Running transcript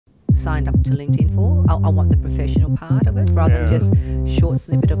signed up to LinkedIn for. I want the professional part of it rather than just short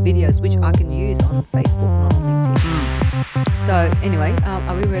snippet of videos, which I can use on Facebook, not on LinkedIn. So anyway,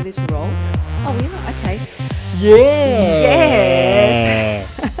 are we ready to roll? Oh, we are? Okay. Yes!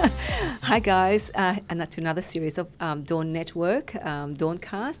 Hi guys, and to another series of Dawn Network,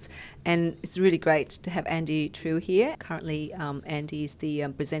 Dawncast, and it's really great to have Andy Trieu here. Currently, Andy is the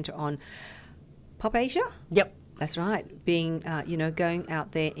presenter on PopAsia. Yep. That's right, being, going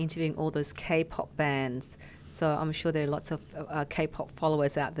out there interviewing all those K-pop bands. So I'm sure there are lots of K-pop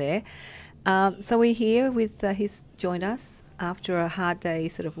followers out there. So we're here with, he's joined us after a hard day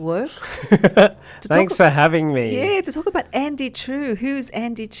sort of work. Thanks for having me. Yeah, to talk about Andy Trieu. Who's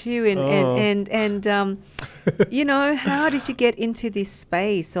Andy Trieu? And how did you get into this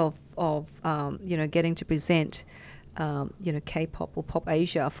space of getting to present, K-pop or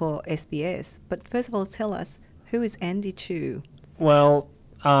PopAsia for SBS? But first of all, tell us, who is Andy Trieu? Well,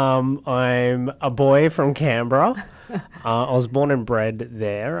 I'm a boy from Canberra. I was born and bred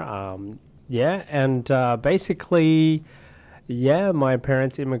there. Basically, my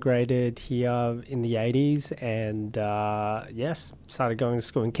parents immigrated here in the 80s and, started going to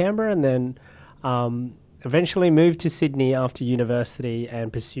school in Canberra and then eventually moved to Sydney after university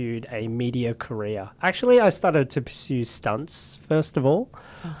and pursued a media career. Actually, I started to pursue stunts, first of all,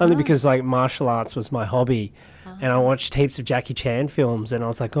 only because, martial arts was my hobby. And I watched heaps of Jackie Chan films and I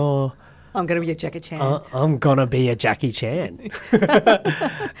was like, oh... I'm going to be a Jackie Chan. I'm going to be a Jackie Chan.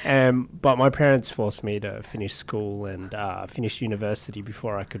 But my parents forced me to finish school and finish university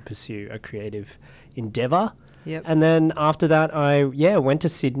before I could pursue a creative endeavour. Yep. And then after that, I went to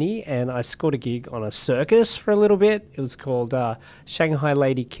Sydney and I scored a gig on a circus for a little bit. It was called Shanghai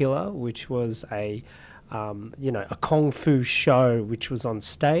Lady Killer, which was a kung fu show which was on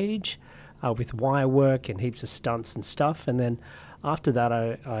stage with wire work and heaps of stunts and stuff. And then after that,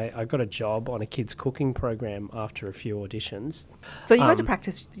 I got a job on a kids' cooking program after a few auditions. So you got to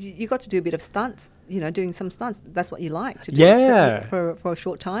practice, you got to do a bit of stunts, doing some stunts. That's what you like to do for a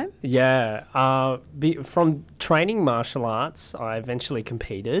short time? Yeah. From training martial arts, I eventually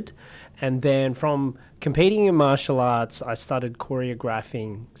competed. And then from competing in martial arts, I started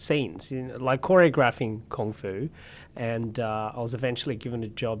choreographing scenes, choreographing kung fu. And I was eventually given a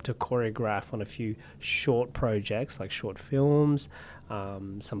job to choreograph on a few short projects, like short films,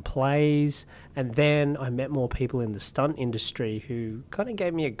 some plays. And then I met more people in the stunt industry who kind of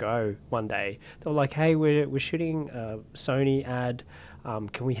gave me a go one day. They were like, hey, we're shooting a Sony ad.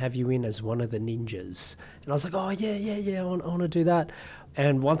 Can we have you in as one of the ninjas? And I was like, oh, yeah, I want to do that.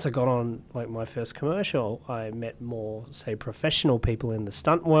 And once I got on my first commercial, I met more, say, professional people in the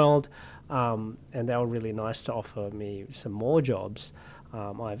stunt world. And they were really nice to offer me some more jobs.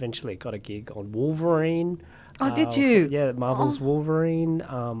 I eventually got a gig on Wolverine. Oh, did you? Yeah, Marvel's Wolverine.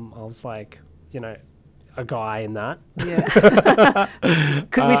 I was like, a guy in that. Yeah.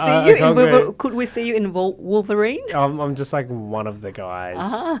 Could we see you in Wolverine? I'm just like one of the guys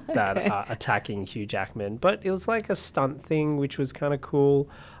that are attacking Hugh Jackman. But it was like a stunt thing, which was kind of cool.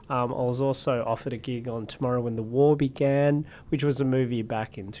 I was also offered a gig on Tomorrow When the War Began, which was a movie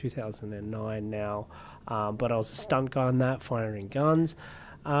back in 2009 now. But I was a stunt guy on that, firing guns.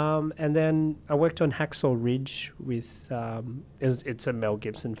 And then I worked on Hacksaw Ridge with, it's a Mel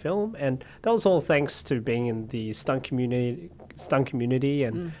Gibson film. And that was all thanks to being in the stunt community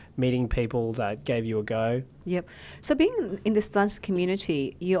and meeting people that gave you a go. Yep. So being in the stunt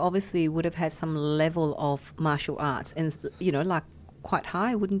community, you obviously would have had some level of martial arts and, quite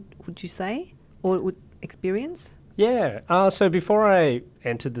high, would you say? Or would experience? Yeah. So before I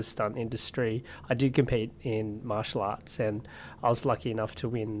entered the stunt industry, I did compete in martial arts and I was lucky enough to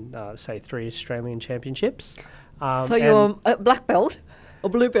win, 3 Australian championships. So you're a black belt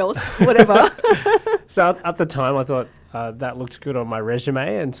or blue belt, whatever. So at the time I thought that looked good on my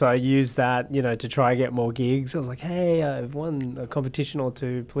resume. And so I used that, to try and get more gigs. I was like, hey, I've won a competition or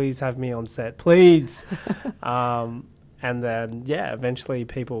two. Please have me on set, please. And then, eventually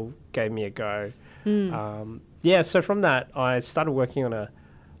people gave me a go. So from that, I started working on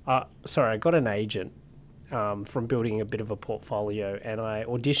I got an agent from building a bit of a portfolio, and I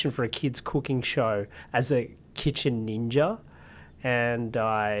auditioned for a kids' cooking show as a kitchen ninja, and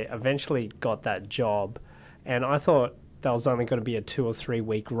I eventually got that job. And I thought that was only going to be a 2 or 3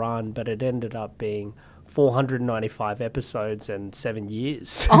 week run, but it ended up being 495 episodes and 7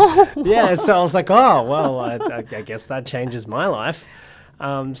 years. Oh, yeah. So I was like, oh, well, I guess that changes my life.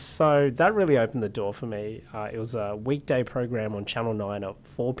 So that really opened the door for me. It was a weekday program on Channel 9 at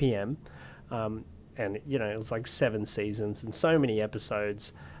 4 p.m. And, it was like 7 seasons and so many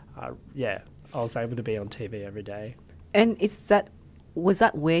episodes. I was able to be on TV every day. And it's that was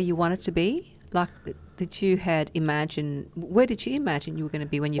that where you wanted to be? Like, where did you imagine you were going to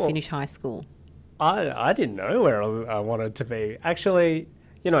be when you finished high school? I didn't know where I wanted to be. Actually,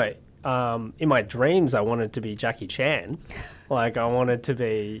 you know, in my dreams, I wanted to be Jackie Chan. Like, I wanted to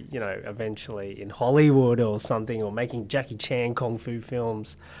be, you know, eventually in Hollywood or something, or making Jackie Chan kung fu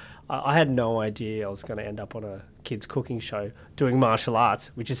films. I had no idea I was going to end up on a kids' cooking show doing martial arts,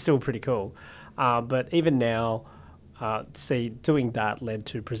 which is still pretty cool. But even now, doing that led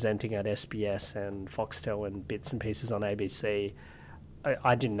to presenting at SBS and Foxtel and bits and pieces on ABC.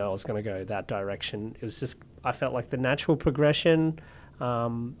 I didn't know I was going to go that direction. It was just, I felt like the natural progression. I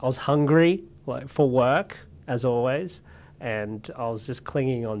was hungry for work, as always, and I was just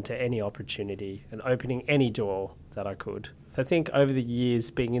clinging on to any opportunity and opening any door that I could. I think over the years,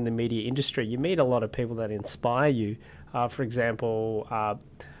 being in the media industry, you meet a lot of people that inspire you. For example,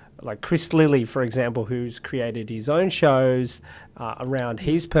 like Chris Lilly, for example, who's created his own shows around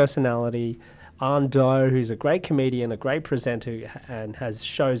his personality. Ando, who's a great comedian, a great presenter, and has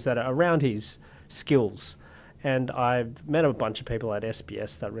shows that are around his skills. And I've met a bunch of people at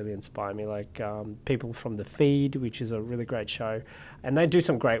SBS that really inspire me, like people from The Feed, which is a really great show. And they do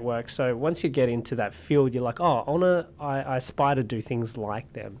some great work. So once you get into that field, you're like, oh, I aspire to do things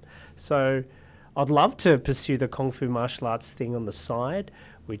like them. So I'd love to pursue the Kung Fu martial arts thing on the side,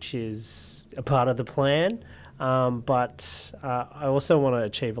 which is a part of the plan. But I also want to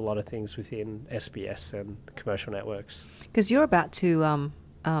achieve a lot of things within SBS and the commercial networks. Because you're about to,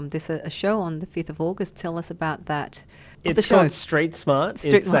 there's a show on the 5th of August. Tell us about that. It's called Street Smart.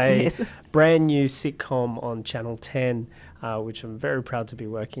 It's a brand new sitcom on Channel 10, which I'm very proud to be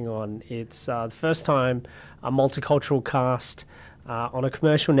working on. It's the first time a multicultural cast on a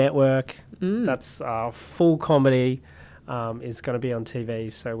commercial network. That's full comedy is going to be on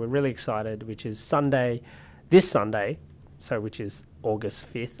TV. So we're really excited, which is this Sunday, which is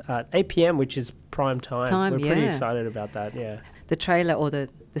August 5th at 8 p.m, which is prime time. We're pretty excited about that, yeah. The trailer or the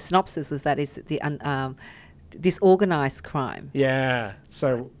synopsis was that is the disorganized crime. Yeah,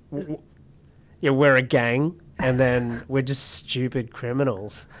 so we're a gang, and then we're just stupid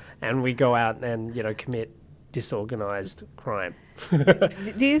criminals, and we go out and, you know, commit disorganized crime.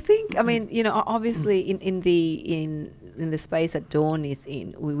 Do you think, I mean, you know, obviously in the space that Dawn is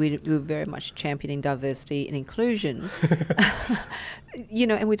in, we're very much championing diversity and inclusion. You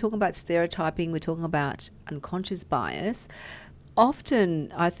know, and we're talking about stereotyping, we're talking about unconscious bias.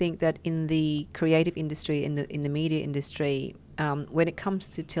 Often I think that in the creative industry, in the media industry, when it comes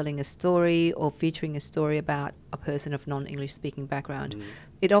to telling a story or featuring a story about a person of non-English speaking background,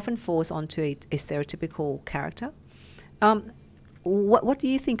 it often falls onto a stereotypical character. What do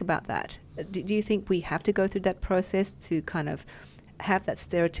you think about that? Do you think we have to go through that process to kind of have that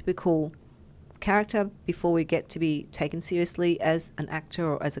stereotypical character before we get to be taken seriously as an actor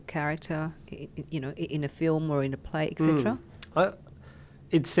or as a character, you know, in a film or in a play, etc.?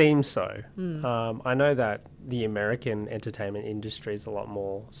 It seems so. I know that the American entertainment industry is a lot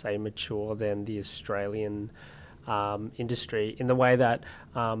more, say, mature than the Australian industry, in the way that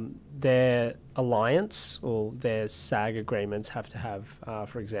their alliance or their SAG agreements have to have,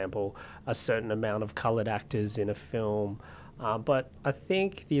 for example, a certain amount of coloured actors in a film. But I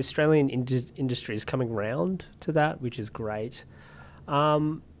think the Australian industry is coming round to that, which is great.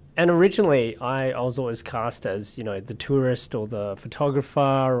 And originally, I was always cast as, you know, the tourist or the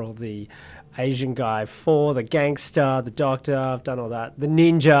photographer or the Asian guy for the gangster, the doctor. I've done all that. The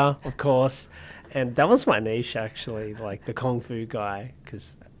ninja, of course. And that was my niche, actually, like the Kung Fu guy,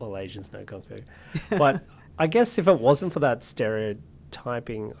 because all Asians know Kung Fu. But I guess if it wasn't for that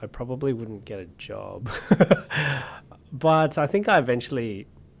stereotyping, I probably wouldn't get a job. But I think I eventually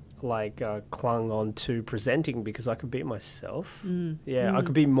clung on to presenting because I could be myself. I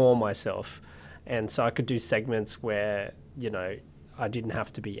could be more myself. And so I could do segments where, you know, I didn't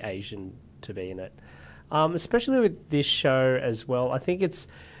have to be Asian to be in it. Especially with this show as well. I think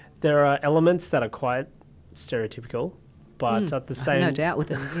there are elements that are quite stereotypical, but at the same... No doubt with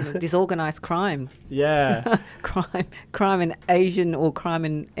the disorganized crime. Yeah. crime in Asian or crime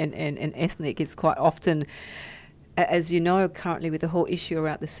in ethnic is quite often... As you know, currently with the whole issue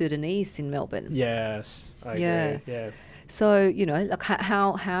around the Sudanese in Melbourne. Yes, I agree. Yeah. So, you know, like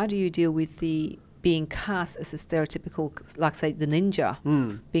how do you deal with the being cast as a stereotypical, like say the ninja,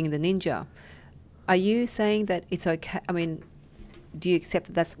 being the ninja? Are you saying that it's okay? I mean, do you accept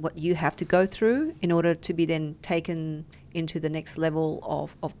that that's what you have to go through in order to be then taken into the next level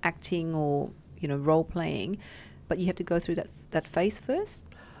of acting or, you know, role playing? But you have to go through that phase first.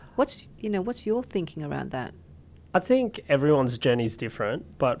 What's your thinking around that? I think everyone's journey is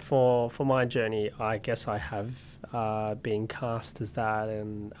different, but for my journey, I guess I have been cast as that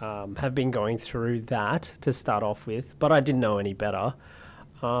and have been going through that to start off with, but I didn't know any better.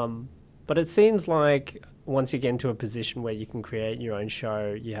 But it seems like once you get into a position where you can create your own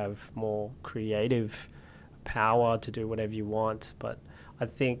show, you have more creative power to do whatever you want. But I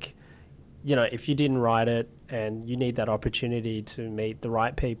think, you know, if you didn't write it and you need that opportunity to meet the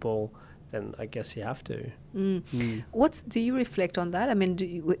right people, then I guess you have to. Do you reflect on that? I mean,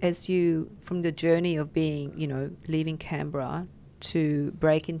 from the journey of being, you know, leaving Canberra to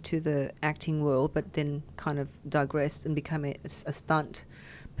break into the acting world, but then kind of digress and become a stunt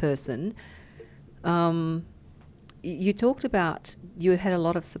person, you talked about you had a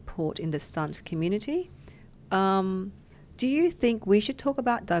lot of support in the stunt community. Do you think we should talk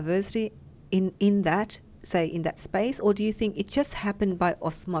about diversity in that, say, in that space, or do you think it just happened by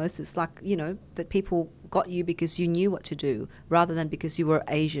osmosis, like, you know, that people got you because you knew what to do rather than because you were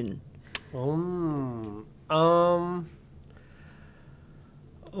Asian? Yeah,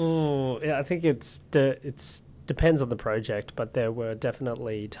 I think it's depends on the project, but there were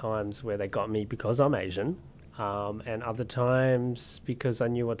definitely times where they got me because I'm Asian, and other times because I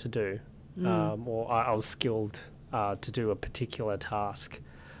knew what to do, or I was skilled to do a particular task.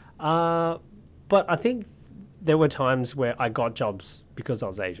 But I think there were times where I got jobs because I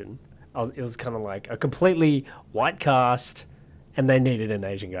was Asian. It was kind of like a completely white cast and they needed an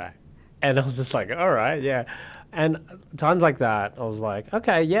Asian guy. And I was just like, all right, yeah. And times like that, I was like,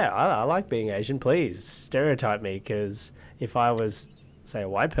 okay, yeah, I like being Asian. Please stereotype me, because if I was, say, a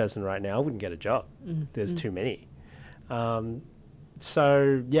white person right now, I wouldn't get a job. There's too many.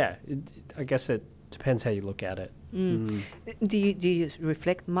 So, yeah, I guess it depends how you look at it. Do you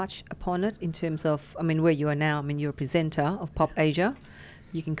reflect much upon it in terms of, I mean, where you are now? I mean, you're a presenter of PopAsia.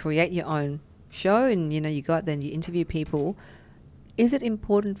 You can create your own show, and, you know, you go out there and you interview people. Is it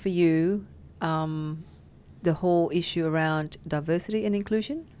important for you, the whole issue around diversity and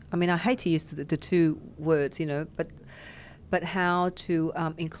inclusion? I mean, I hate to use the two words, you know, but how to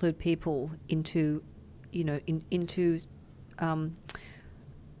include people into, you know, into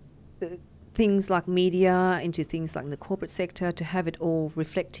things like media, into things like the corporate sector, to have it all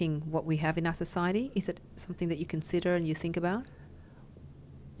reflecting what we have in our society? Is it something that you consider and you think about?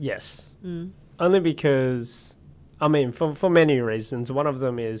 Yes. Only because, I mean, for many reasons. One of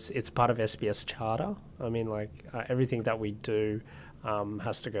them is it's part of SBS Charter. I mean, like, everything that we do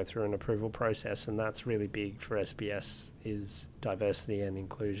has to go through an approval process, and that's really big for SBS, is diversity and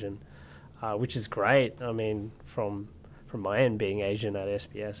inclusion, which is great. I mean, from my end, being Asian at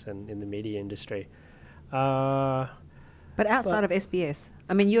SBS and in the media industry. But outside of SBS,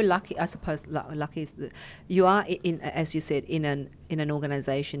 I mean, you're lucky, I suppose. Lucky is you are in, as you said, in an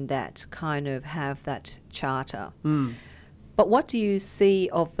organisation that kind of have that charter. But what do you see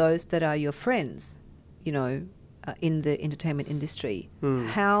of those that are your friends, you know, in the entertainment industry?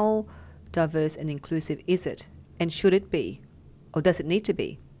 How diverse and inclusive is it, and should it be, or does it need to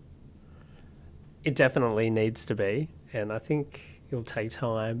be? It definitely needs to be, and I think it'll take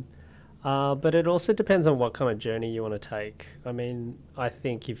time. But it also depends on what kind of journey you want to take. I mean, I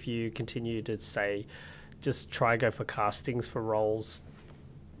think if you continue to, say, just try go for castings for roles,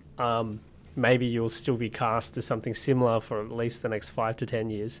 maybe you'll still be cast as something similar for at least the next 5 to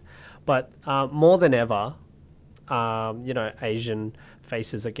 10 years. But more than ever, you know, Asian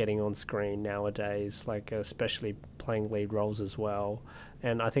faces are getting on screen nowadays, like especially playing lead roles as well.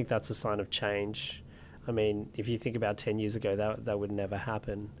 And I think that's a sign of change. I mean, if you think about 10 years ago, that would never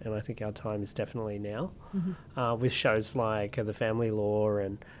happen. And I think our time is definitely now, with shows like The Family Law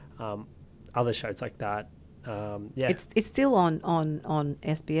and other shows like that. Yeah, it's still on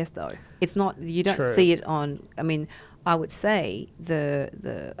SBS though. It's not, you don't True. see it on. I mean, I would say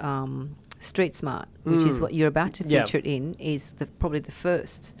the Street Smart, which is what you're about to feature it in, is probably the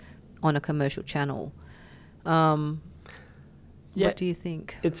first on a commercial channel. What do you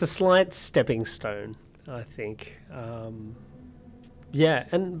think? It's a slight stepping stone, I think.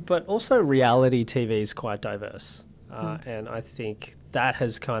 But also reality TV is quite diverse. And I think that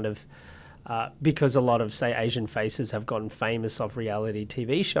has kind of, because a lot of, say, Asian faces have gotten famous off reality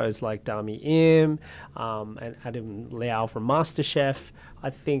TV shows like Dami Im and Adam Liao from MasterChef, I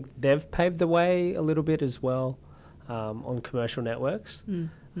think they've paved the way a little bit as well on commercial networks.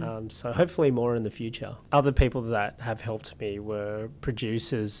 So hopefully more in the future. Other people that have helped me were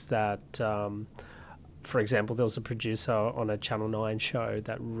producers that, for example, there was a producer on a Channel 9 show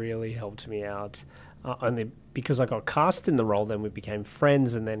that really helped me out. Only because I got cast in the role, then we became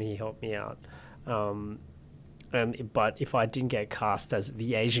friends, and then he helped me out. But if I didn't get cast as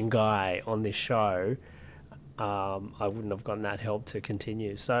the Asian guy on this show, I wouldn't have gotten that help to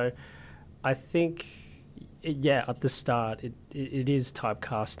continue. So I think, at the start, it is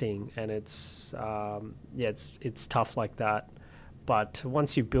typecasting, and it's tough like that. But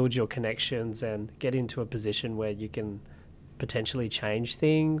once you build your connections and get into a position where you can potentially change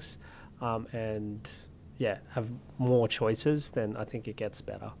things, and have more choices, then I think it gets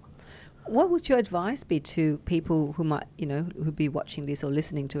better. What would your advice be to people who might, who'd be watching this or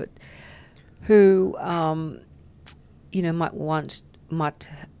listening to it, who, might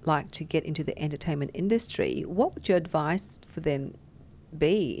like to get into the entertainment industry? What would your advice for them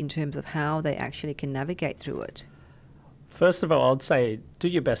be in terms of how they actually can navigate through it? First of all, I'd say do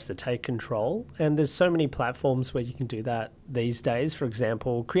your best to take control. And there's so many platforms where you can do that these days. For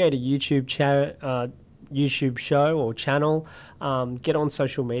example, create a YouTube show or channel, get on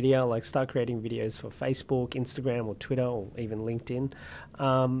social media, like start creating videos for Facebook, Instagram or Twitter or even LinkedIn.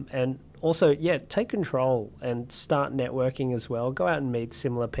 And also, take control and start networking as well. Go out and meet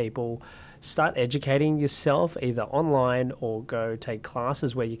similar people. Start educating yourself either online or go take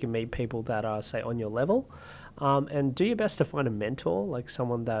classes where you can meet people that are, say, on your level. And do your best to find a mentor, like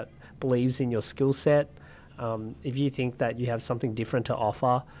someone that believes in your skill set. If you think that you have something different to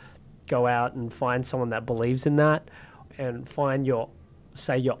offer, go out and find someone that believes in that, and find your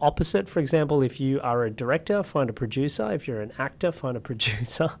opposite. For example, if you are a director, find a producer. If you're an actor, find a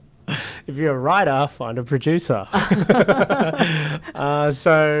producer. If you're a writer, find a producer.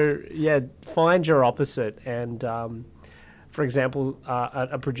 Find your opposite. And for example,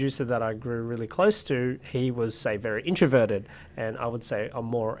 a producer that I grew really close to, he was, say, very introverted, and I would say I'm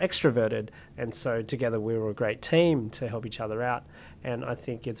more extroverted. And so together we were a great team to help each other out. And I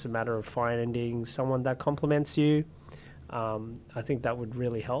think it's a matter of finding someone that complements you. I think that would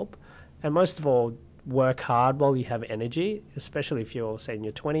really help. And most of all, work hard while you have energy, especially if you're, say, in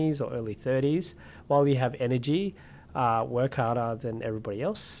your 20s or early 30s. While you have energy, work harder than everybody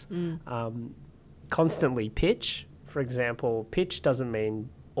else. Constantly pitch. For example, pitch doesn't mean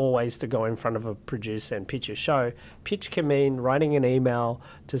always to go in front of a producer and pitch a show. Pitch can mean writing an email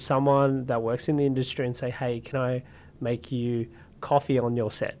to someone that works in the industry and say, hey, can I make you coffee on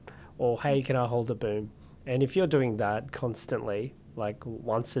your set? Or, hey, can I hold a boom? And if you're doing that constantly, like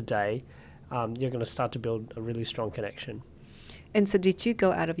once a day, you're going to start to build a really strong connection. And so did you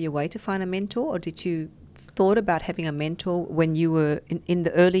go out of your way to find a mentor, or did you thought about having a mentor when you were in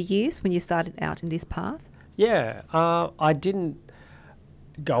the early years, when you started out in this path? Yeah, I didn't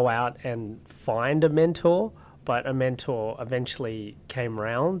go out and find a mentor, but a mentor eventually came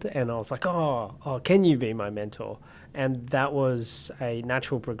around, and I was like, oh, can you be my mentor? And that was a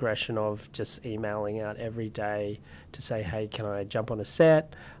natural progression of just emailing out every day to say, hey, can I jump on a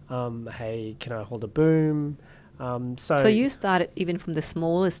set? Hey, can I hold a boom? So you started even from the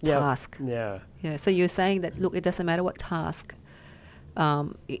smallest task. Yeah. So you're saying that, look, it doesn't matter what task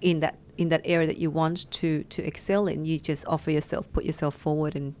in that area that you want to excel in, you just offer yourself, put yourself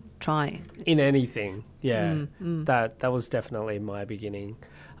forward and try. In anything, yeah. That was definitely my beginning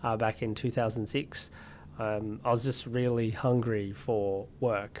back in 2006. I was just really hungry for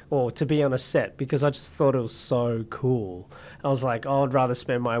work or to be on a set because I just thought it was so cool. I was like, I'd rather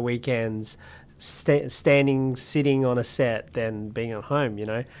spend my weekends sitting on a set than being at home,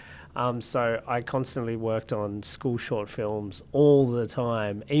 So I constantly worked on school short films all the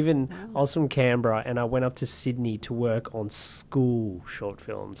time. Even I was from Canberra and I went up to Sydney to work on school short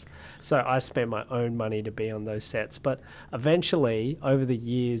films. So I spent my own money to be on those sets. But eventually, over the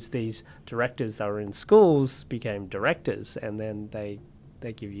years, these directors that were in schools became directors, and then they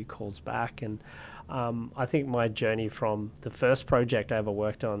give you calls back. And I think my journey from the first project I ever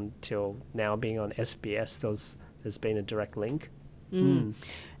worked on till now being on SBS, there's been a direct link.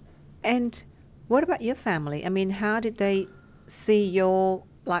 And what about your family? I mean, how did they see your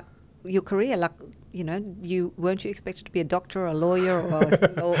career? Weren't you expected to be a doctor or a lawyer or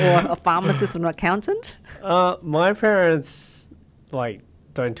a pharmacist or an accountant? My parents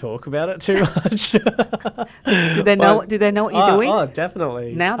don't talk about it too much. Do they know what you're doing? Oh,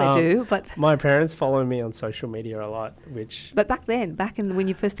 definitely. Now they do, but my parents follow me on social media a lot, which. But back when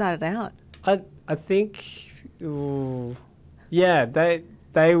you first started out, I think,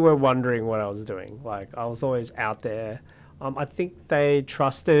 they were wondering what I was doing. Like, I was always out there. I think they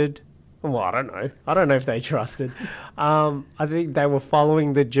trusted. Well, I don't know. I don't know if they trusted. I think they were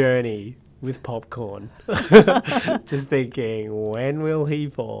following the journey with popcorn. Just thinking, when will he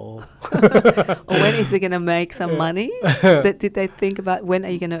fall? Or when is he going to make some money? Did they think about when are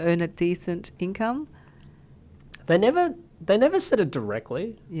you going to earn a decent income? They never said it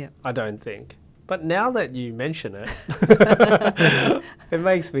directly. Yeah. I don't think. But now that you mention it, it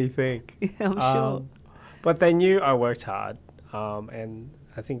makes me think. Yeah, I'm sure. But they knew I worked hard, and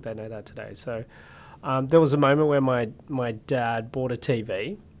I think they know that today. So there was a moment where my dad bought a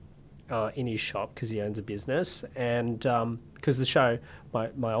TV in his shop because he owns a business, and because the show,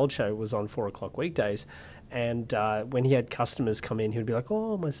 my old show was on 4 o'clock weekdays, and when he had customers come in, he'd be like,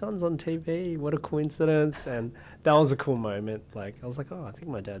 "Oh, my son's on TV, what a coincidence." And that was a cool moment. Like, I was like, "Oh, I think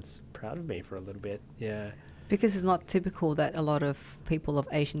my dad's proud of me for a little bit." Yeah. Because it's not typical that a lot of people of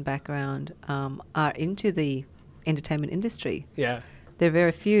Asian background are into the entertainment industry. Yeah. There are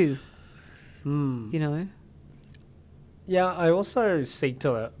very few, you know. Yeah, I also seeked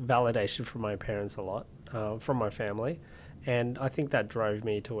a validation from my parents a lot, from my family, and I think that drove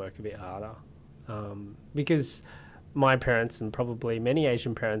me to work a bit harder, because my parents and probably many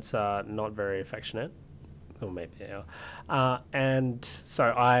Asian parents are not very affectionate, or maybe they are, and so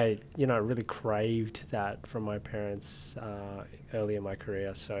I, really craved that from my parents early in my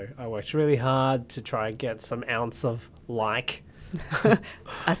career. So I worked really hard to try and get some ounce of like.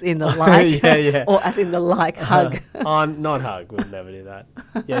 As in the like? Yeah. Or as in the like hug? Not hug, we'd never do that.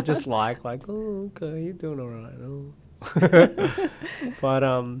 Yeah, just like, oh, okay, you're doing all right. Oh. But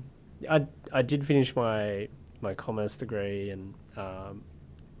I did finish my commerce degree, and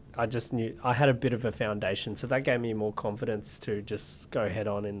I just knew I had a bit of a foundation, so that gave me more confidence to just go head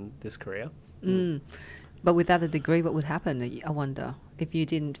on in this career. But without a degree, what would happen, I wonder, if you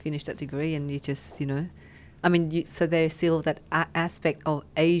didn't finish that degree and you just, I mean, so there's still that aspect of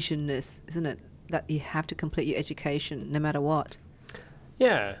Asianness, isn't it? That you have to complete your education no matter what.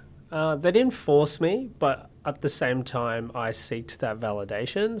 Yeah. They didn't force me, but at the same time, I seeked that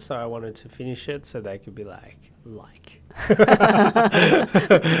validation. So I wanted to finish it so they could be like.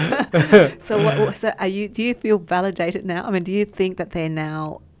 So do you feel validated now? I mean, do you think that they're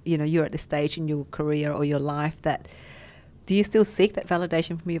now, you're at the stage in your career or your life that, do you still seek that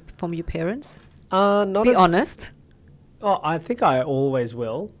validation from your parents? Be honest. Oh, I think I always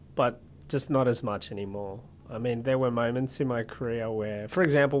will, but just not as much anymore. I mean, there were moments in my career where, for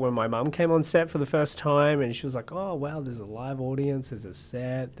example, when my mum came on set for the first time and she was like, "Oh, wow, there's a live audience, there's a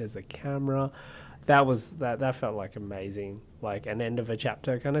set, there's a camera." That felt like amazing, like an end of a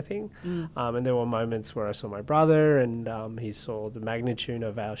chapter kind of thing. And there were moments where I saw my brother and he saw the magnitude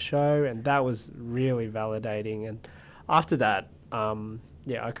of our show, and that was really validating. And after that,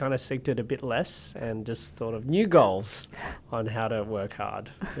 I kind of seeked it a bit less and just thought of new goals on how to work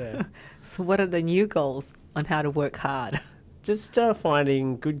hard. Yeah. So what are the new goals on how to work hard? Just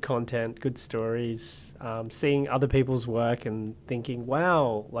finding good content, good stories, seeing other people's work and thinking,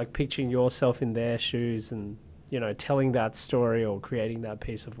 wow, like picturing yourself in their shoes and, telling that story or creating that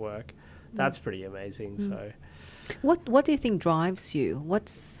piece of work. That's pretty amazing. So, what do you think drives you?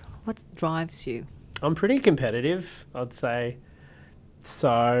 What drives you? I'm pretty competitive, I'd say.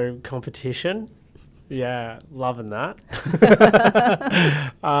 So competition, yeah, loving that.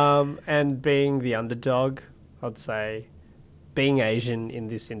 And being the underdog, I'd say. Being Asian in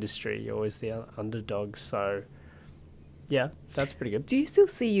this industry, you're always the underdog. So, yeah, that's pretty good. Do you still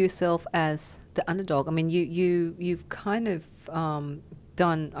see yourself as the underdog? I mean, you've kind of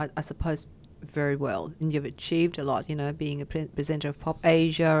done, I suppose, very well, and you've achieved a lot. Being a presenter of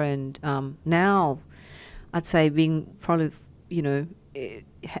PopAsia, and now, I'd say being probably,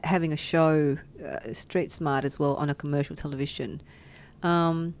 having a show, Street Smart as well, on a commercial television.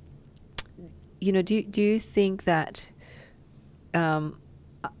 Do you think that? I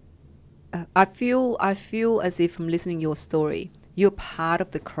feel as if from listening to your story, you're part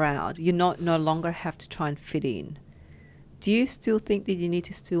of the crowd. You no longer have to try and fit in. Do you still think that you need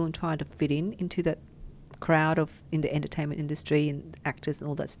to still try to fit into that crowd in the entertainment industry and actors and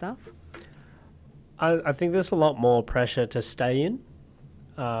all that stuff? I think there's a lot more pressure to stay in.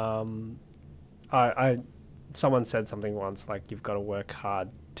 Someone said something once, like, you've got to work hard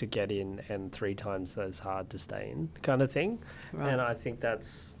to get in and 3 times as hard to stay in, kind of thing. Right. And I think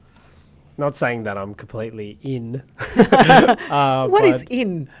that's not saying that I'm completely in. What is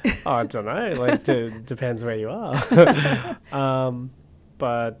in? I don't know. Like, depends where you are.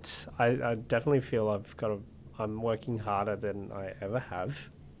 But I definitely feel I'm working harder than I ever have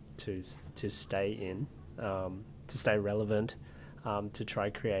to stay in, to stay relevant, to try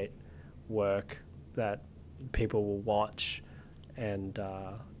create work that people will watch and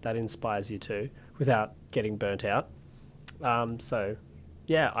that inspires you too without getting burnt out. So,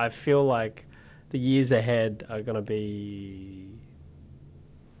 yeah, I feel like the years ahead are going to be,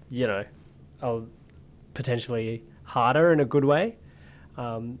 potentially harder in a good way.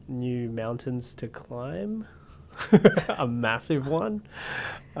 New mountains to climb, a massive one.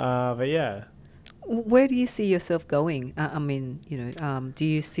 But yeah. Where do you see yourself going? I mean, do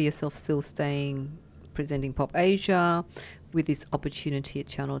you see yourself still staying presenting Pop Asia, with this opportunity at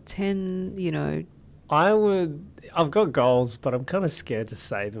Channel 10, you know? I've got goals, but I'm kind of scared to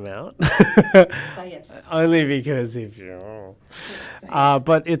say them out. Say it. Only because if you...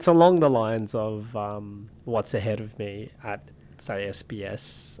 but it's along the lines of what's ahead of me at, say,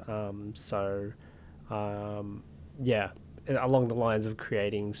 SBS. Yeah, along the lines of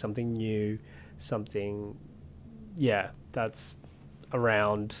creating something new, something, that's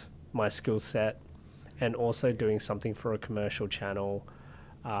around my skill set, and also doing something for a commercial channel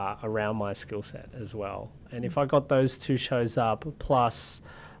around my skill set as well. And if I got those two shows up, plus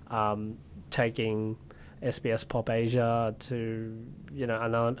taking SBS PopAsia to, you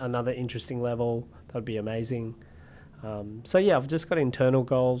know, another interesting level, that would be amazing. So yeah, I've just got internal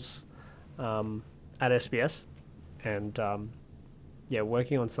goals at SBS, and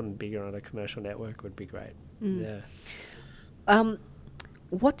working on something bigger on a commercial network would be great. Yeah.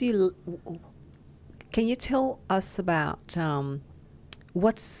 What do you... Can you tell us about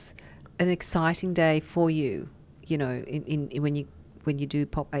what's an exciting day for you? You know, in when you do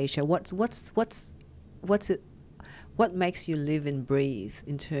Pop Asia, what makes you live and breathe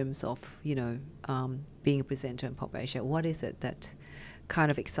in terms of, you know, being a presenter in Pop Asia? What is it that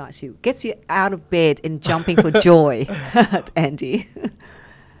kind of excites you, gets you out of bed and jumping for joy, Andy?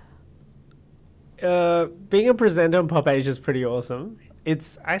 Being a presenter on Pop Asia is pretty awesome.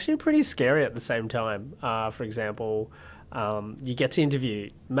 It's actually pretty scary at the same time. For example, you get to interview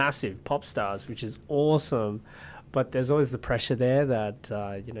massive pop stars, which is awesome, but there's always the pressure there that,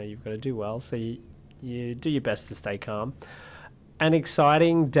 you know, you've got to do well. So you do your best to stay calm. An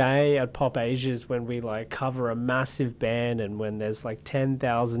exciting day at Pop Asia is when we like cover a massive band, and when there's like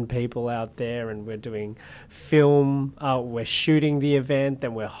 10,000 people out there, and we're doing film, we're shooting the event,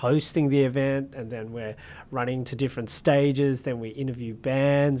 then we're hosting the event, and then we're running to different stages, then we interview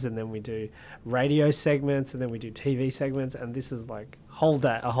bands, and then we do radio segments, and then we do TV segments, and this is like a whole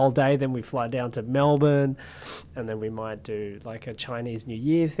day. Then we fly down to Melbourne, and then we might do like a Chinese New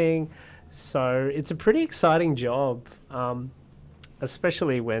Year thing. So it's a pretty exciting job.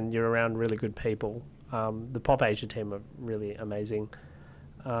 Especially when you're around really good people. The Pop Asia team are really amazing.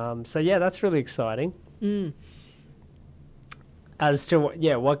 So yeah, that's really exciting. As to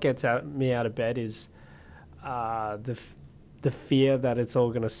what gets me out of bed is the fear that it's all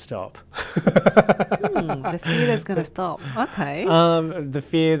going to stop. The fear that's going to stop. Okay. The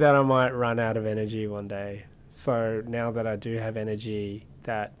fear that I might run out of energy one day. So now that I do have energy,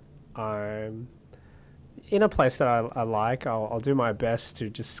 that I'm in a place that I like, I'll do my best to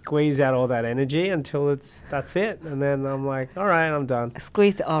just squeeze out all that energy until that's it. And then I'm like, all right, I'm done.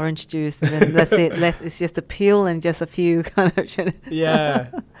 Squeeze the orange juice, and then that's it. Left is just a peel and just a few kind of...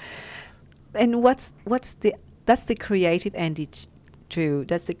 Yeah. And that's the creative Andy Trieu.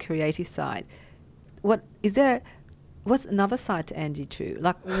 That's the creative side. What's another side to Andy Trieu?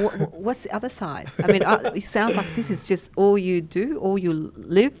 Like, what's the other side? I mean, it sounds like this is just all you do, all you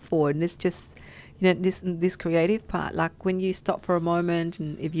live for, and it's just... You know, this creative part, like when you stop for a moment,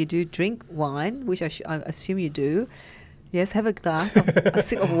 and if you do drink wine, which I assume you do, yes, have a glass of a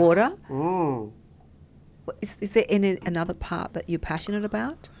sip of water. Is there another part that you're passionate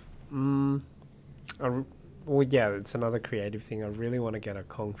about? Well, yeah, it's another creative thing. I really want to get a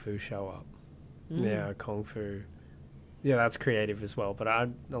Kung Fu show up. Yeah, Kung Fu. Yeah, that's creative as well, but I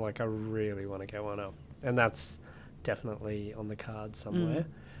really want to get one up, and that's definitely on the cards somewhere.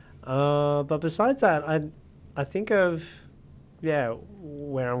 But besides that, I think of,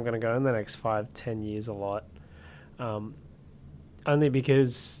 where I'm going to go in the next 5-10 years a lot. Only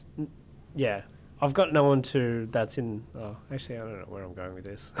because, I've got no one that's in... Oh, actually, I don't know where I'm going with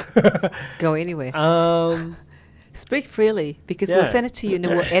this. Go anywhere. Speak freely, because we'll send it to you and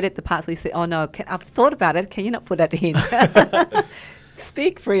then we'll edit the parts where you say, oh, no, I've thought about it. Can you not put that in?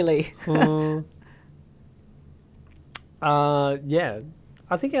 Speak freely.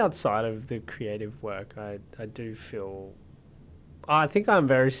 I think outside of the creative work, I do feel... I think I'm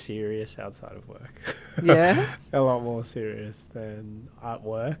very serious outside of work. Yeah? A lot more serious than at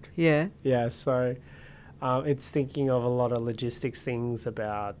work. Yeah. Yeah, so it's thinking of a lot of logistics things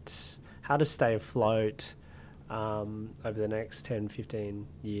about how to stay afloat over the next 10, 15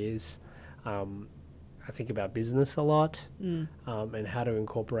 years. I think about business a lot and how to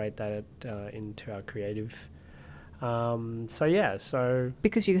incorporate that into our creative...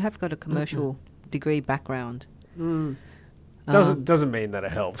 Because you have got a commercial degree background. Doesn't mean that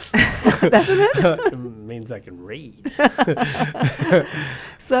it helps. Doesn't it? It means I can read.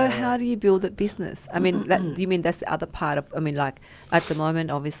 So how do you build a business? I mean, you mean that's the other part of... I mean, like at the moment,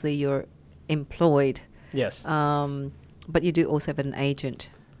 obviously you're employed. Yes. But you do also have an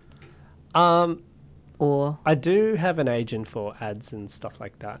agent. or? I do have an agent for ads and stuff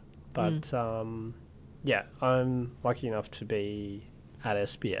like that. But, yeah, I'm lucky enough to be at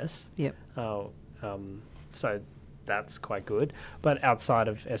SBS. Yep. So that's quite good. But outside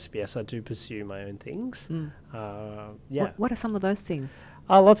of SBS, I do pursue my own things. Yeah. What are some of those things?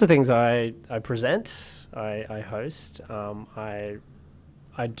 Lots of things. I present, I host, I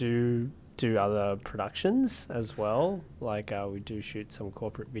do other productions as well. Like we do shoot some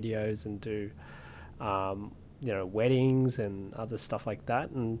corporate videos and do, weddings and other stuff like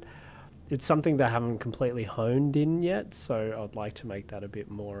that. And it's something that I haven't completely honed in yet. So I'd like to make that a bit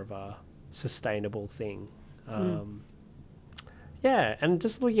more of a sustainable thing. Yeah, and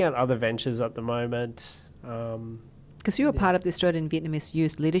just looking at other ventures at the moment. Because you were part of the Australian Vietnamese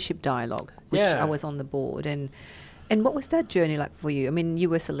Youth Leadership Dialogue, which I was on the board. And what was that journey like for you? I mean, you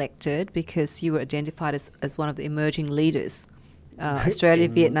were selected because you were identified as one of the emerging leaders, Australia,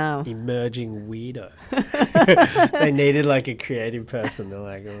 Vietnam. Emerging weirdo. They needed like a creative person. They're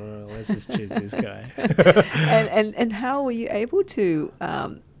like, oh, let's just choose this guy. and how were you able to,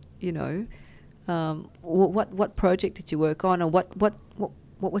 what project did you work on, or what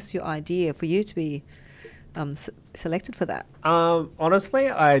was your idea for you to be selected for that? Honestly,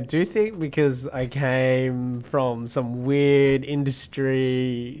 I do think because I came from some weird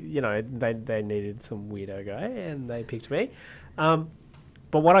industry, they needed some weirdo guy and they picked me.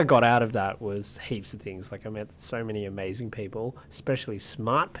 But what I got out of that was heaps of things. Like I met so many amazing people, especially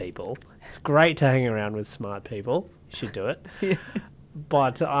smart people. It's great to hang around with smart people. You should do it. Yeah.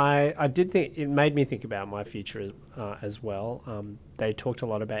 But I did think it made me think about my future as well. They talked a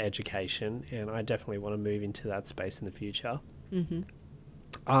lot about education, and I definitely want to move into that space in the future.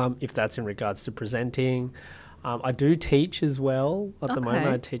 If that's in regards to presenting. I do teach as well. At the moment,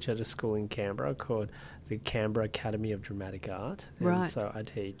 I teach at a school in Canberra called the Canberra Academy of Dramatic Art. And so I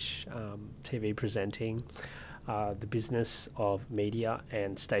teach TV presenting, the business of media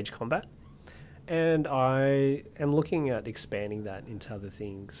and stage combat. And I am looking at expanding that into other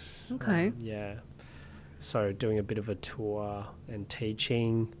things. Okay. Yeah. So doing a bit of a tour and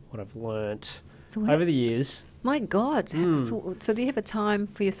teaching what I've learnt over the years. My God. So do you have a time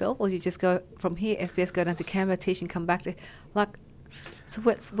for yourself, or do you just go from here, SBS, go down to Canberra, teach and come back to, like, so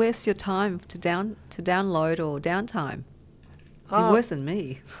where's your time to download or downtime? You're worse than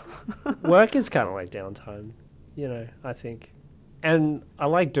me. Work is kind of like downtime, I think. And I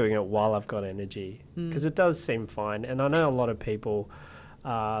like doing it while I've got energy because it does seem fine. And I know a lot of people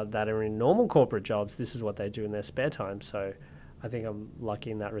that are in normal corporate jobs, this is what they do in their spare time. So I think I'm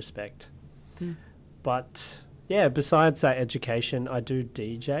lucky in that respect. But yeah, besides that education, I do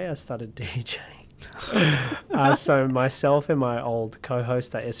DJ. I started DJing. So myself and my old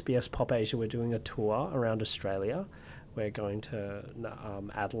co-host at SBS PopAsia, we're doing a tour around Australia. We're going to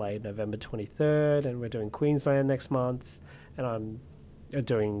Adelaide November 23rd, and we're doing Queensland next month. And I'm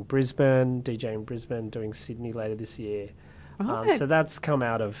doing Brisbane, DJing Brisbane, doing Sydney later this year. So that's come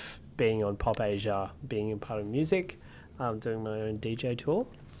out of being on PopAsia, being in part of music, doing my own DJ tour,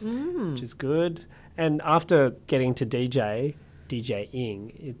 which is good. And after getting to DJing,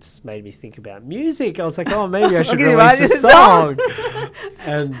 it's made me think about music. I was like, oh, maybe I should release a song.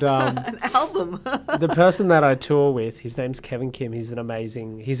 And an album. The person that I tour with, his name's Kevin Kim. He's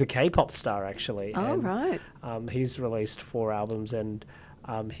a K-pop star, actually. Oh, and, right. He's released 4 albums, and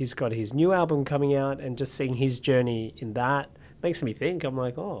he's got his new album coming out, and just seeing his journey in that makes me think. I'm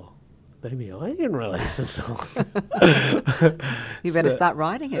like, oh, maybe I can release a song. You better start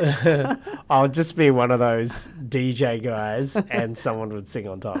writing it. I'll just be one of those DJ guys and someone would sing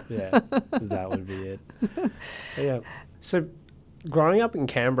on top. Yeah, that would be it. Yeah. So growing up in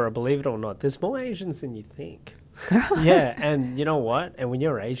Canberra, believe it or not, there's more Asians than you think. Yeah, and you know what? And when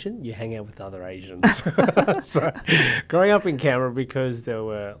you're Asian, you hang out with other Asians. So growing up in Canberra, because there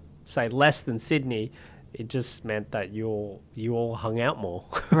were, say, less than Sydney, it just meant that you all hung out more.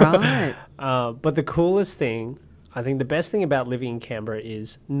 Right. But the coolest thing, I think the best thing about living in Canberra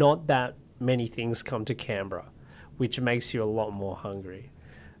is not that many things come to Canberra, which makes you a lot more hungry.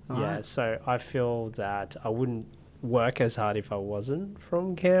 Yeah, so I feel that I wouldn't work as hard if I wasn't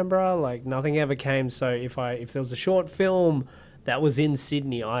from Canberra. Like nothing ever came. So if there was a short film that was in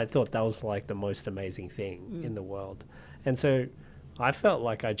Sydney, I thought that was like the most amazing thing in the world. And so I felt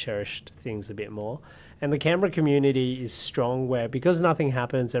like I cherished things a bit more. And the Canberra community is strong where, because nothing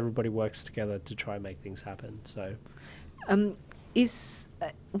happens, everybody works together to try and make things happen. So,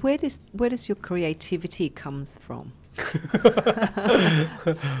 where does your creativity comes from?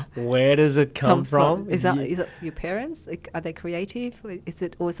 Where does it come from? Is that your parents? Are they creative? Is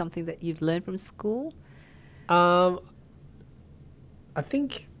it or something that you've learned from school? I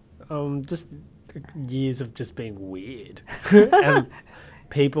think just years of just being weird and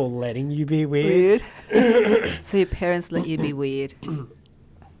people letting you be weird. So your parents let you be weird.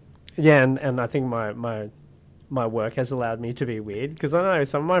 Yeah, and I think my work has allowed me to be weird, because I know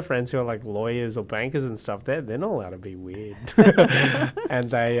some of my friends who are like lawyers or bankers and stuff, they're not allowed to be weird. And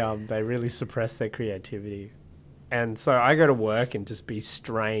they really suppress their creativity. And so I go to work and just be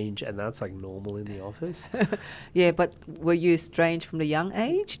strange, and that's like normal in the office. Yeah, but were you strange from a young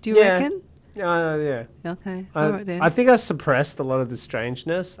age, do you reckon? Yeah. Okay, all right then. I think I suppressed a lot of the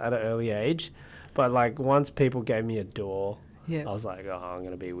strangeness at an early age, but like once people gave me a door, I was like, oh, I'm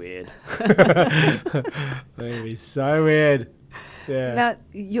going to be weird. I'm going to be so weird. Yeah. Now,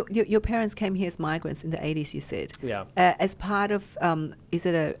 your parents came here as migrants in the 80s, you said. Yeah. As part of, is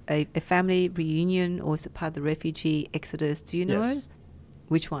it a family reunion, or is it part of the refugee exodus? Do you know? Yes.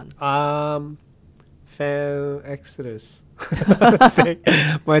 Which one? Exodus. I think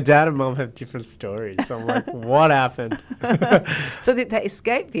my dad and mum have different stories. So I'm like, what happened? So did they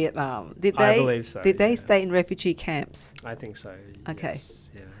escape Vietnam? I believe so. Did they stay in refugee camps? I think so. Okay. Yes,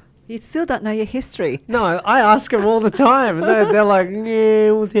 yeah. You still don't know your history. No, I ask them all the time. And they're like,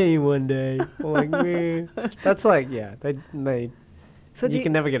 yeah, we'll tell you one day. I'm like, yeah. That's like, yeah, they So you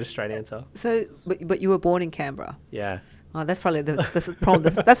can never get a straight answer. So, but you were born in Canberra. Yeah. Oh, that's probably the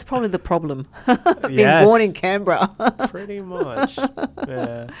problem. That's probably the problem. Being born in Canberra. Pretty much.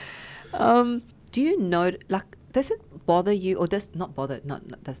 Yeah. Do you know, like, does it bother you, or does not bother?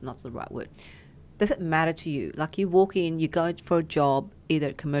 Not that's not the right word. Does it matter to you? Like, you walk in, you go for a job,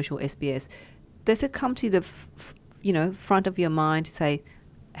 either commercial or SBS. Does it come to the, front of your mind to say,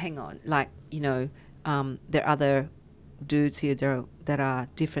 hang on, like, there are other dudes here that are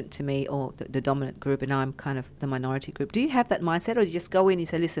different to me, or the dominant group, and I'm kind of the minority group. Do you have that mindset, or do you just go in and you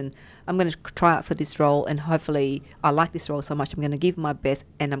say, listen, I'm going to try out for this role, and hopefully I like this role so much, I'm going to give my best,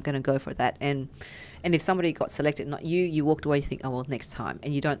 and I'm going to go for that. And if somebody got selected, not you, you walked away, you think, oh, well, next time,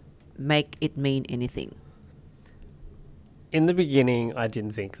 and you don't make it mean anything? In the beginning, I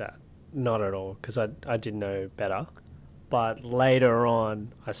didn't think that. Not at all, because I didn't know better. But later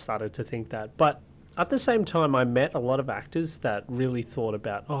on, I started to think that. But at the same time, I met a lot of actors that really thought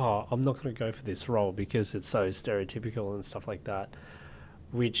about, oh, I'm not going to go for this role because it's so stereotypical and stuff like that,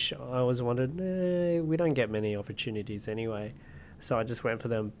 which I always wondered, we don't get many opportunities anyway. So I just went for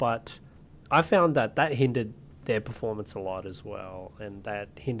them. But I found that hindered their performance a lot as well. And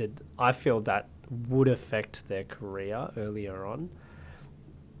I feel that would affect their career earlier on.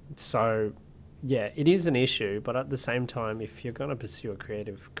 So yeah, it is an issue, but at the same time, if you're going to pursue a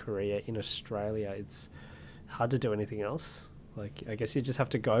creative career in Australia, it's hard to do anything else. Like, I guess you just have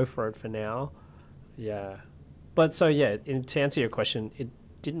to go for it for now. Yeah. But so, yeah, to answer your question, it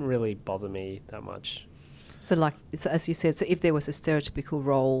didn't really bother me that much. So, as you said, so if there was a stereotypical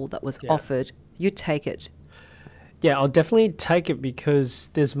role that was offered, you'd take it. Yeah, I'll definitely take it, because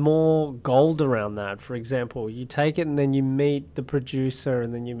there's more gold around that. For example, you take it and then you meet the producer,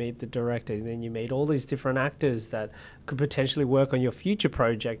 and then you meet the director, and then you meet all these different actors that could potentially work on your future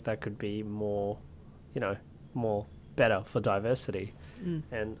project that could be more better for diversity.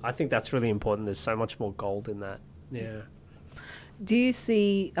 And I think that's really important. There's so much more gold in that. Yeah. Do you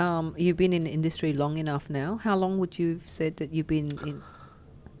see, you've been in the industry long enough now? How long would you have said that you've been in?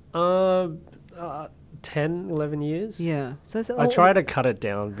 10, 11 years. Yeah. So I try to cut it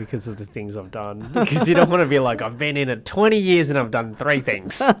down because of the things I've done, because you don't want to be like, I've been in it 20 years and I've done 3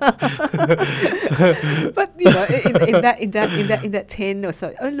 things. But in that 10 or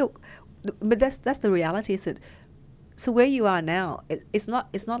so. Oh, look, but that's the reality, is it? So where you are now, it's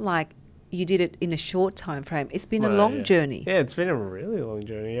not like you did it in a short time frame. It's been a long journey. Yeah, it's been a really long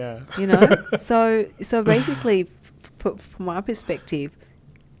journey. Yeah. So basically, from my perspective,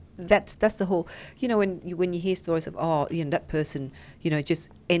 that's the whole, when you hear stories of, that person, just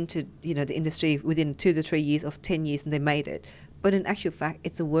entered, the industry within 2 to 3 years of 10 years and they made it. But in actual fact,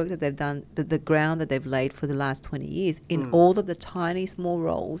 it's the work that they've done, the ground that they've laid for the last 20 years in all of the tiny, small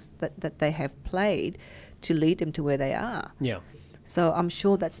roles that they have played to lead them to where they are. Yeah. So I'm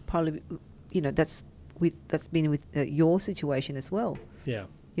sure that's probably, that's been with your situation as well. Yeah.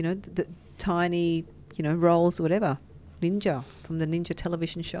 The tiny, roles, whatever. Ninja, from the Ninja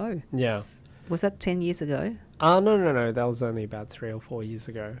television show. Yeah. Was that 10 years ago? No. That was only about 3 or 4 years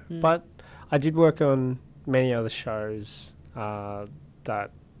ago. But I did work on many other shows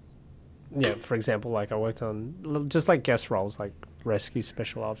that, for example, like I worked on just like guest roles, like Rescue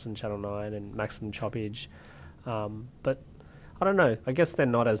Special Ops on Channel 9 and Maximum Choppage. But I don't know. I guess they're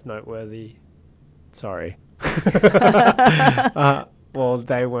not as noteworthy. Sorry. Well,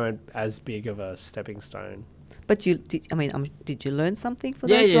 they weren't as big of a stepping stone. But did you learn something for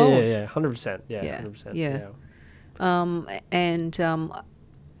Yeah, those yeah, roles? yeah, 100%. Yeah, Yeah, 100%. yeah. Yeah.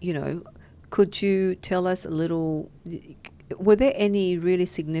 You know, could you tell us a little? Were there any really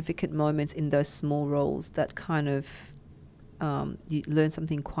significant moments in those small roles that kind of you learned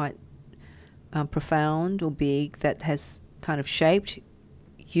something quite profound or big that has kind of shaped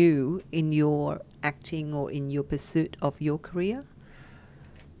you in your acting or in your pursuit of your career?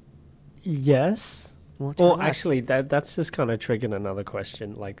 Yes. Well, tell us. Actually, that's just kind of triggered another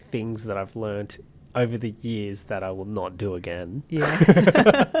question, like things that I've learnt over the years that I will not do again.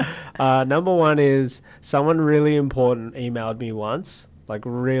 Yeah. Number one is someone really important emailed me once, like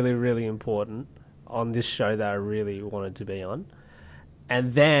really, really important, on this show that I really wanted to be on.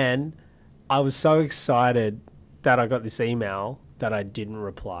 And then I was so excited that I got this email that I didn't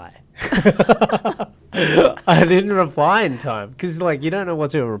reply. I didn't reply in time because, like, you don't know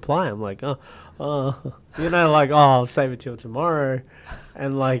what to reply. I'm like, I'll save it till tomorrow.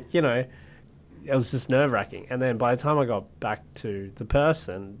 And, like, it was just nerve-wracking. And then by the time I got back to the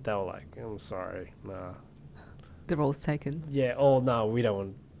person, they were like, I'm sorry, nah. The role's taken. Yeah, no, we don't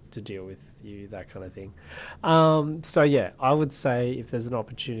want to deal with you, that kind of thing. So, yeah, I would say if there's an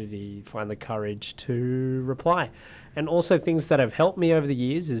opportunity, find the courage to reply. And also things that have helped me over the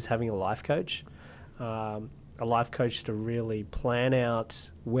years is having a life coach. A life coach to really plan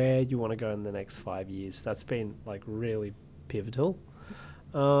out where you want to go in the next 5 years. That's been, like, really pivotal.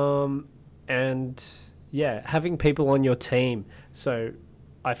 And yeah, having people on your team. So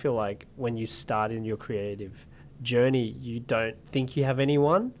I feel like when you start in your creative journey, you don't think you have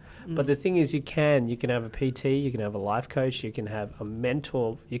anyone. But the thing is, you can have a PT, you can have a life coach, you can have a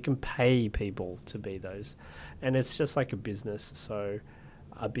mentor, you can pay people to be those. And it's just like a business. So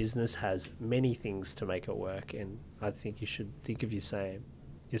a business has many things to make it work. And I think you should think of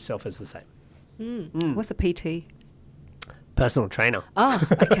yourself as the same. What's a PT? Personal trainer. Oh,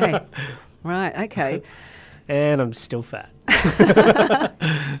 okay. Right, okay. And I'm still fat.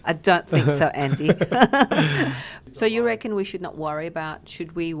 I don't think so, Andy. So you reckon should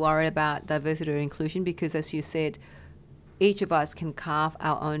we worry about diversity or inclusion? Because as you said, each of us can carve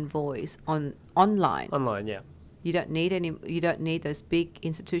our own voice online. Online, yeah. You don't need those big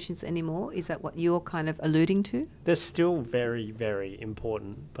institutions anymore. Is that what you're kind of alluding to? They're still very, very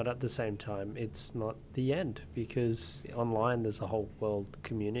important, but at the same time, it's not the end because online there's a whole world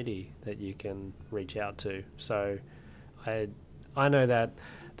community that you can reach out to. So I know that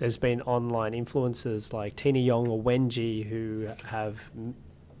there's been online influencers like Tina Yong or Wenji who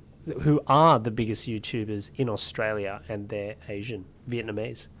are the biggest YouTubers in Australia, and they're Asian,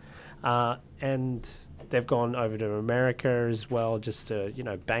 Vietnamese. And they've gone over to America as well just to,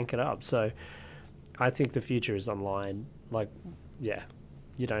 bank it up. So I think the future is online. Like, yeah,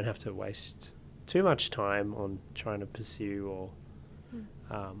 you don't have to waste too much time on trying to pursue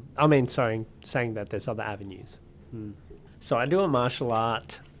saying that there's other avenues. So I do a martial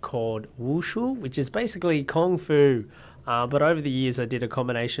art called Wushu, which is basically Kung Fu. But over the years, I did a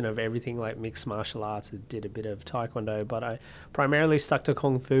combination of everything like mixed martial arts. I did a bit of Taekwondo, but I primarily stuck to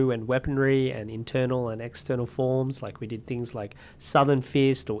Kung Fu and weaponry and internal and external forms. Like we did things like Southern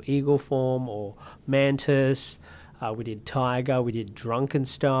Fist or Eagle Form or Mantis. We did Tiger. We did Drunken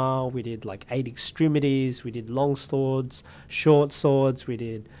Style. We did like 8 Extremities. We did long swords, short swords. We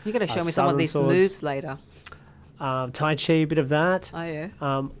did You're going to show me some of these swords. moves later. Tai Chi, a bit of that. Oh, yeah.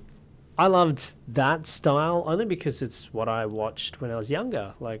 I loved that style only because it's what I watched when I was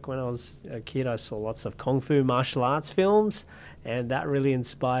younger. Like when I was a kid, I saw lots of Kung Fu martial arts films, and that really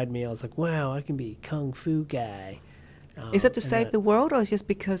inspired me. I was like, wow, I can be a Kung Fu guy. Is it to save the world, or is it just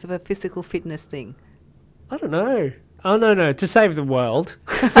because of a physical fitness thing? I don't know. Oh, no, to save the world.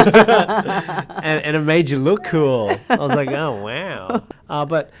 and it made you look cool. I was like, oh, wow.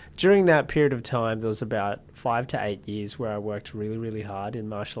 But during that period of time, there was about 5 to 8 years where I worked really, really hard in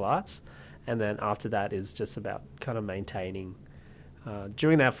martial arts. And then after that is just about kind of maintaining.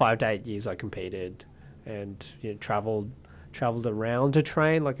 During that 5 to 8 years, I competed and traveled around to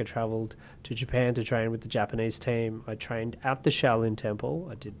train. Like I traveled to Japan to train with the Japanese team. I trained at the Shaolin Temple.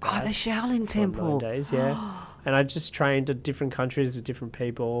 I did that. Oh, the Shaolin Temple. 9 days, yeah. And I just trained at different countries with different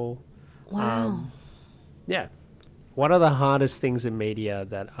people. Wow. Yeah. What are the hardest things in media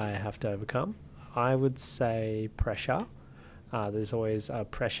that I have to overcome? I would say pressure. There's always a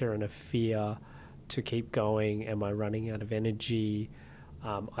pressure and a fear to keep going. Am I running out of energy?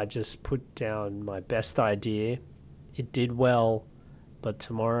 I just put down my best idea. It did well, but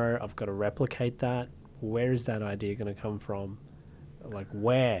tomorrow I've got to replicate that. Where is that idea going to come from? Like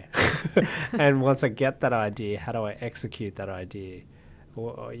where? And once I get that idea, how do I execute that idea?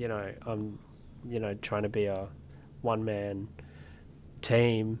 Or, I'm, trying to be a one-man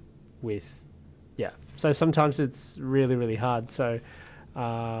team with, so sometimes it's really, really hard. So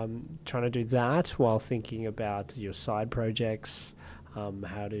trying to do that while thinking about your side projects,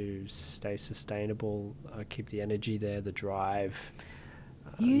 how to stay sustainable, keep the energy there, the drive.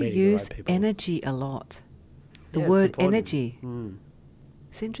 You use energy a lot. The word energy.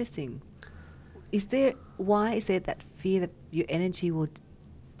 It's interesting. Why is there that fear that your energy would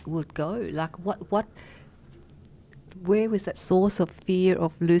go? Like where was that source of fear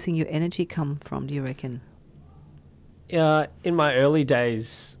of losing your energy come from, do you reckon? In my early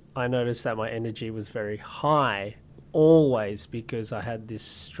days, I noticed that my energy was very high, always, because I had this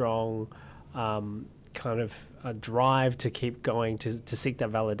strong kind of a drive to keep going, to seek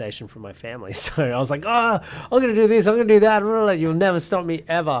that validation from my family. So I was like, I'm going to do this, I'm going to do that. You'll never stop me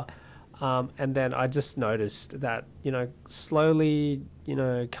ever. And then I just noticed that, slowly,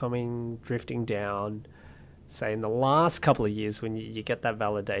 drifting down, say in the last couple of years when you get that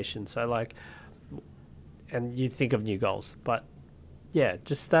validation. So like, and you think of new goals, but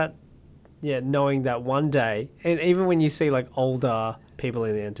just that, knowing that one day, and even when you see like older people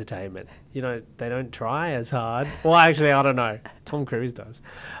in the entertainment, they don't try as hard. Well, actually, I don't know. Tom Cruise does.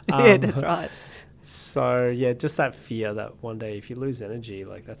 Yeah, that's right. So just that fear that one day if you lose energy,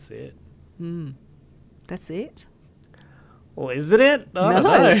 like that's it. That's it? Well, is it? I don't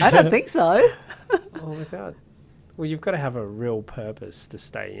know. I don't think so. Well, you've got to have a real purpose to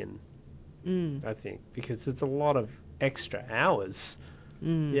stay in, I think, because it's a lot of extra hours.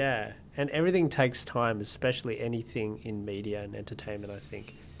 Yeah, and everything takes time, especially anything in media and entertainment, I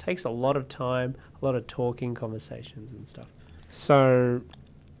think. It takes a lot of time, a lot of talking, conversations and stuff. So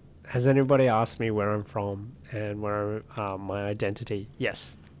has anybody asked me where I'm from and where my identity?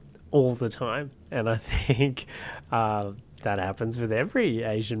 Yes, all the time. And I think that happens with every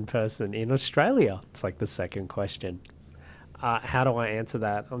Asian person in Australia. It's like the second question. How do I answer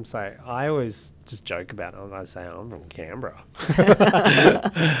that? I always just joke about it. I say, I'm from Canberra.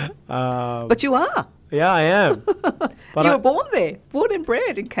 But you are. Yeah, I am. But you were born there, born and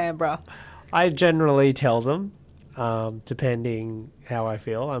bred in Canberra. I generally tell them, depending how I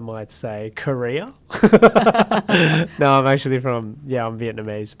feel, I might say Korea. No, I'm actually I'm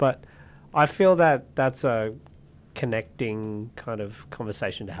Vietnamese. But I feel that that's a connecting kind of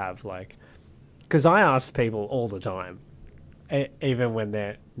conversation to have, like, because I ask people all the time, even when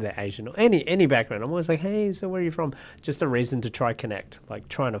they're Asian or any background, I'm always like, hey, so where are you from? Just a reason to try connect, like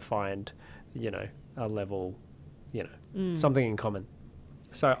trying to find, a level, something in common.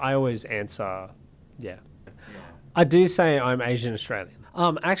 So I always answer, I do say I'm Asian Australian.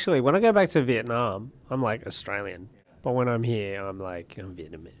 Actually, when I go back to Vietnam, I'm like Australian, but when I'm here, I'm like, I'm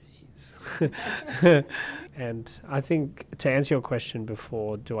Vietnamese. And I think to answer your question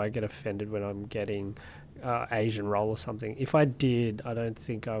before, do I get offended when I'm getting Asian role or something? If I did, I don't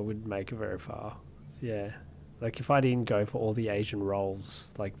think I would make it very far. Yeah. Like if I didn't go for all the Asian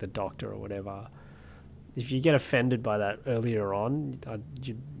roles, like the doctor or whatever, if you get offended by that earlier on, I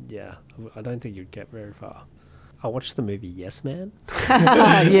don't think you'd get very far. I watched the movie Yes Man.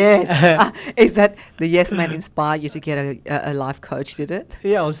 Yes. Is that the Yes Man inspired you to get a life coach, did it?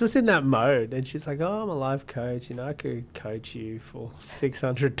 Yeah, I was just in that mode. And she's like, I'm a life coach. I could coach you for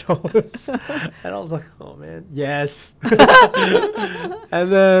 $600. And I was like, oh, man, yes.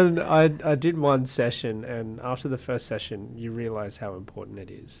 And then I did one session. And after the first session, you realize how important it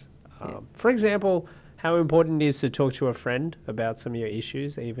is. For example, how important it is to talk to a friend about some of your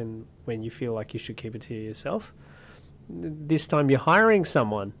issues, even when you feel like you should keep it to yourself. This time you're hiring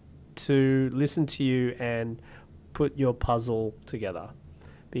someone to listen to you and put your puzzle together,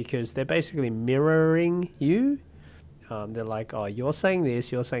 because they're basically mirroring you. They're like, oh, you're saying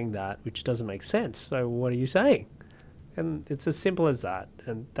this, you're saying that, which doesn't make sense. So what are you saying? And it's as simple as that.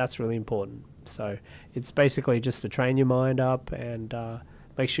 And that's really important. So it's basically just to train your mind up and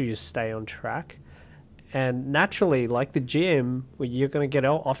make sure you stay on track. And naturally, like the gym, you're going to get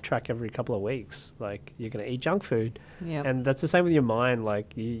off track every couple of weeks. Like you're going to eat junk food. Yep. And that's the same with your mind.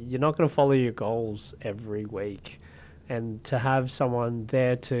 Like you're not going to follow your goals every week. And to have someone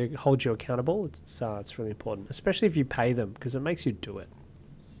there to hold you accountable, it's really important, especially if you pay them, because it makes you do it.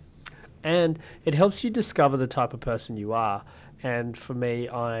 And it helps you discover the type of person you are. And for me,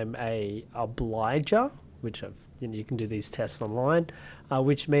 I'm a obliger, which you can do these tests online,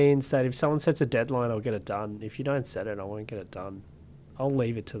 which means that if someone sets a deadline, I'll get it done. If you don't set it, I won't get it done. I'll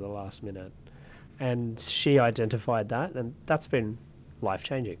leave it to the last minute. And she identified that, and that's been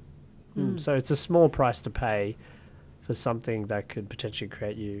life-changing. So it's a small price to pay for something that could potentially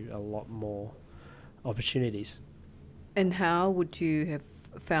create you a lot more opportunities. And how would you have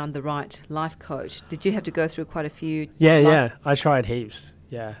found the right life coach? Did you have to go through quite a few? Yeah. I tried heaps.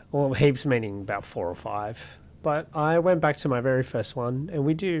 Yeah. Well, heaps meaning about 4 or 5. But I went back to my very first one, and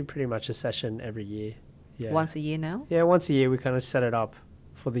we do pretty much a session every year. Yeah. Once a year now? Yeah, once a year we kind of set it up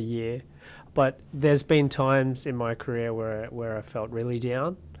for the year. But there's been times in my career where I felt really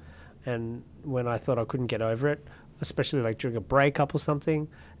down, and when I thought I couldn't get over it, especially like during a breakup or something,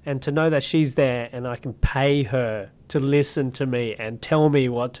 and to know that she's there and I can pay her to listen to me and tell me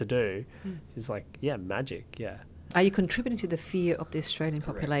what to do is like, yeah, magic, yeah. Are you contributing to the fear of the Australian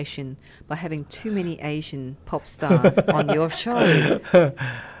population by having too many Asian pop stars on your show?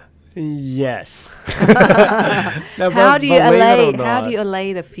 Yes. How do you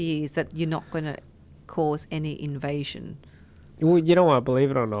allay the fears that you're not going to cause any invasion? Well, you know what? Believe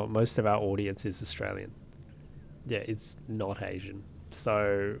it or not, most of our audience is Australian. Yeah, it's not Asian.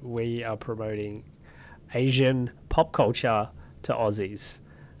 So we are promoting Asian pop culture to Aussies.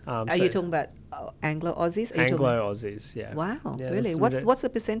 Are you talking about Anglo-Aussies? Anglo-Aussies, yeah. Wow, yeah, really? What's the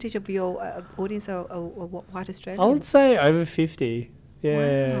percentage of your audience are white Australians? I would say over 50.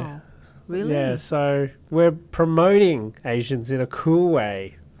 Yeah. Wow, really? Yeah, so we're promoting Asians in a cool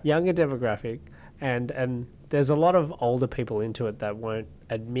way, younger demographic, and there's a lot of older people into it that won't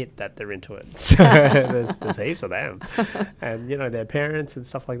admit that they're into it. So there's heaps of them. And, you know, their parents and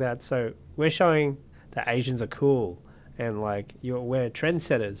stuff like that. So we're showing that Asians are cool and, like, we're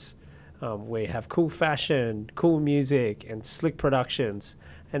trendsetters. We have cool fashion, cool music and slick productions.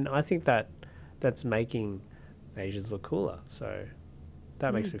 And I think that's making Asians look cooler. So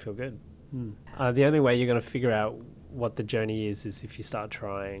that makes me feel good. The only way you're going to figure out what the journey is if you start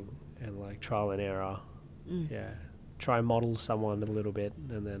trying and, like, trial and error. Yeah. Try and model someone a little bit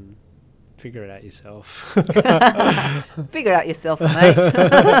and then figure it out yourself. Figure out yourself, mate.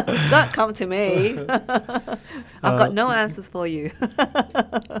 Don't come to me. I've got no answers for you.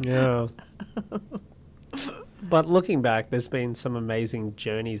 Yeah. But looking back, there's been some amazing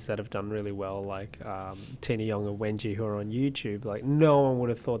journeys that have done really well, like Tina Young and Wenji, who are on YouTube. Like, no one would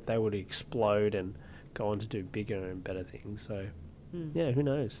have thought they would explode and go on to do bigger and better things. So, yeah, who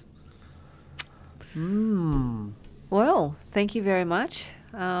knows? Well, thank you very much.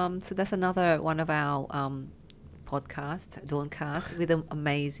 So that's another one of our podcasts, Dawncast, with an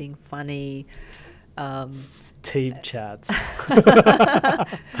amazing, funny team chats.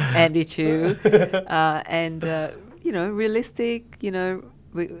 Andy Trieu, and you know, realistic, you know,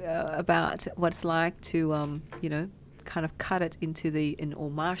 about what it's like to you know, kind of cut it into or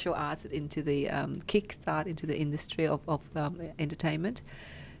martial arts it into the kickstart into the industry of entertainment.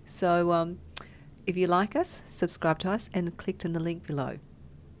 So if you like us, subscribe to us and click on the link below.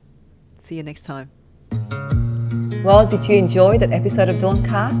 See you next time. Well, did you enjoy that episode of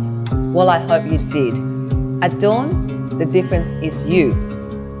Dawncast? Well, I hope you did. At Dawn, the difference is you.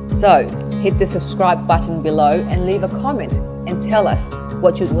 So hit the subscribe button below and leave a comment and tell us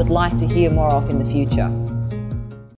what you would like to hear more of in the future.